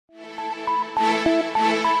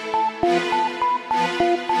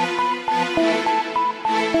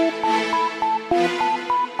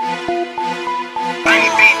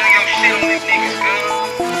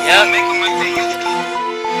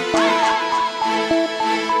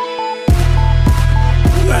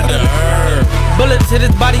Bullets hit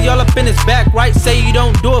his body all up in his back, right? Say you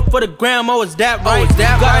don't do it for the gram, oh, is that right?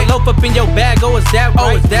 Got a loaf up in your bag, oh, is that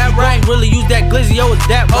right? Is that right? Really use that glizzy, oh, is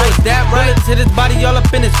that right? Is that right? Bullets hit his body all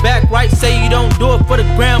up in his back, right? Say you don't do it for the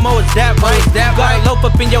gram, oh, is that right? Is that right? Got a loaf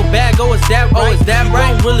up in your bag, oh, is that right? Is that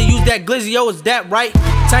right? Really use that glizzy, oh, is that right?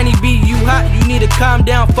 TinyB, you hot, you need to calm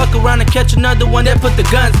down. Fuck around and catch another one that put the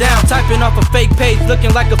guns down. Typing off a fake page, looking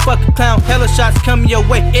like a fucking clown. Hella shots coming your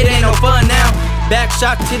way, it ain't no fun now. Back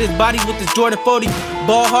shot to his body with this Jordan 40.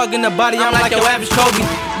 Ball hogging the body, I'm like your average Kobe.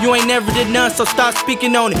 You ain't never did none, so stop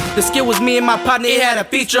speaking on it. The skill was me and my partner, it had a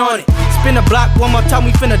feature on it. Spin a block, one more time,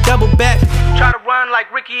 we finna double back. Try to run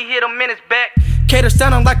like Ricky, hit him in his back. Cater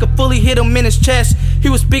sounding like a fully hit him in his chest. He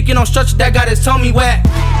was speaking on structure that got his homie whack.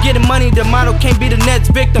 Getting money, the model can't be the next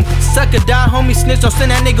victim. Sucker die, homie snitch, don't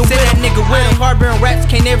send that nigga with him. Harboring rats,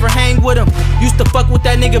 can't ever hang with him. Used to fuck with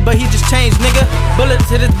that nigga, but he just changed, nigga. Bullets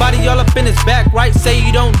hit his body all up in his back, right? Say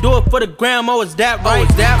you don't do it for the gram, oh, is that right?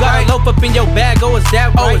 Got a loaf up in your bag, oh, is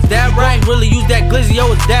that right? Is that right? Really use that glizzy,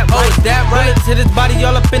 oh, is that right? Is that right? Bullets hit his body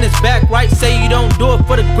all up in his back, right? Say you don't do it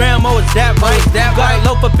for the gram, oh, is that right? Got a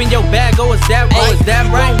loaf up in your bag, oh, is that right? Is that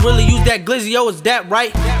right? Really use that glizzy, oh, is that right?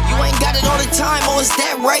 You ain't got it all the time, oh, is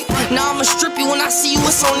that right? Now I'ma strip you when I see you,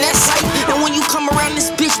 it's on that site. And when you come around this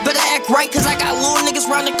bitch, better act right, cause I got little niggas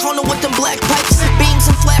round the corner with them black pipes. Beams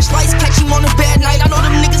and flashlights, catch him on a bad night. I know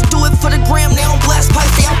them niggas do it for the gram, they on blast pipes.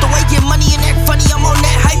 They out the way, get money and act funny, I'm on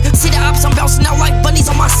that hype. See the ops, I'm bouncing out like bunnies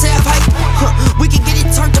on my sab hype. We can get it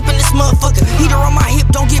turned up in this motherfucker. Heater on my hip,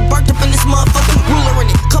 don't get burnt up in this motherfucker. Ruler in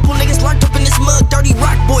it, couple niggas learned up in this mud. Dirty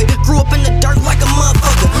rock boy, grew up in the dirt like a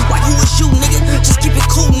motherfucker. Like who is you, nigga? Just keep it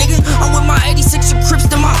cool, nigga. I'm with my 86 and Crips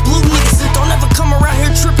and my blue niggas. Don't ever come around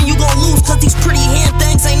here tripping, you gon' lose. Cause these pretty hand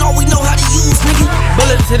things ain't all we know how to use, nigga.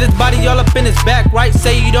 Bullets hit his body all up in his back, right?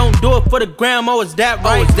 Say you don't do it for the gram, oh, is that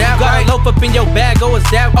right? Got a loaf up in your bag, oh, is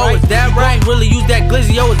that right? Is that right? Really use that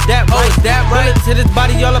glizzy, oh, is that right? Is that right? Bullets hit his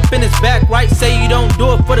body all up in his back, right? Say you don't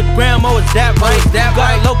do it for the gram, oh, is that right?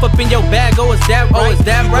 Got a loaf up in your bag, oh, is that right? Is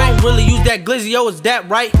that right? Really use that glizzy, oh, is that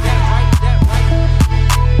right?